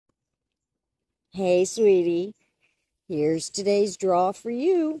Hey, sweetie, here's today's draw for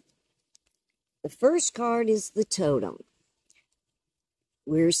you. The first card is the Totem.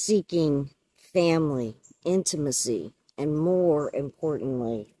 We're seeking family, intimacy, and more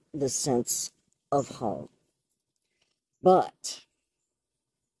importantly, the sense of home. But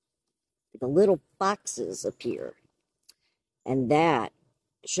the little boxes appear, and that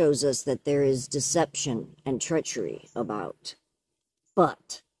shows us that there is deception and treachery about.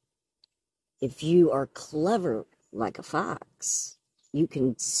 But if you are clever like a fox, you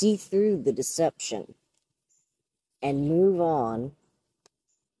can see through the deception and move on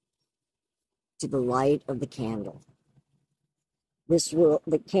to the light of the candle.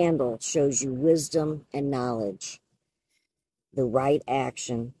 The candle shows you wisdom and knowledge, the right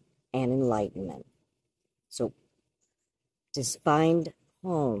action and enlightenment. So to find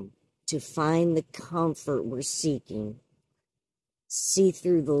home, to find the comfort we're seeking, see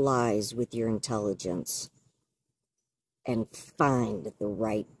through the lies with your intelligence and find the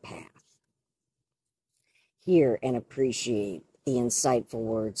right path. Hear and appreciate the insightful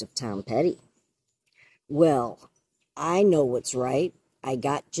words of Tom Petty. Well, I know what's right. I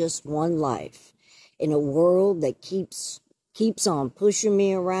got just one life in a world that keeps on pushing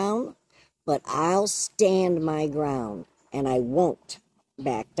me around, but I'll stand my ground and I won't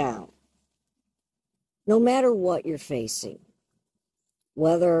back down. No matter what you're facing,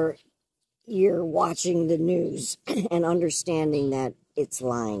 whether you're watching the news and understanding that it's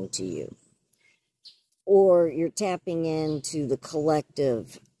lying to you, or you're tapping into the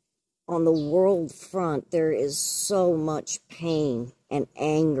collective. On the world front, there is so much pain and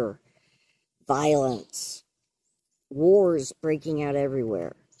anger, violence, wars breaking out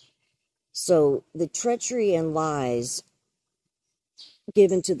everywhere. So the treachery and lies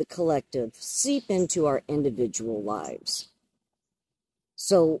given to the collective seep into our individual lives.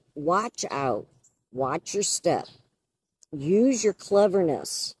 So watch out, watch your step, use your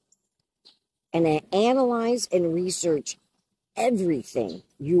cleverness, and analyze and research everything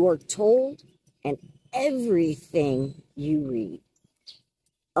you are told and everything you read.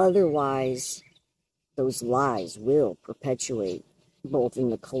 Otherwise, those lies will perpetuate both in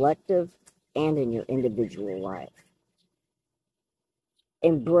the collective and in your individual life.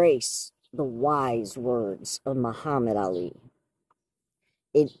 Embrace the wise words of Muhammad Ali.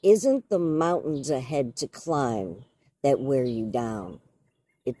 It isn't the mountains ahead to climb that wear you down.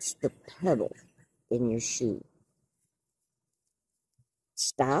 It's the pebble in your shoe.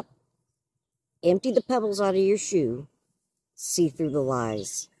 Stop, empty the pebbles out of your shoe, see through the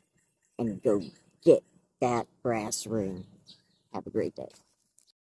lies, and go get that brass ring. Have a great day.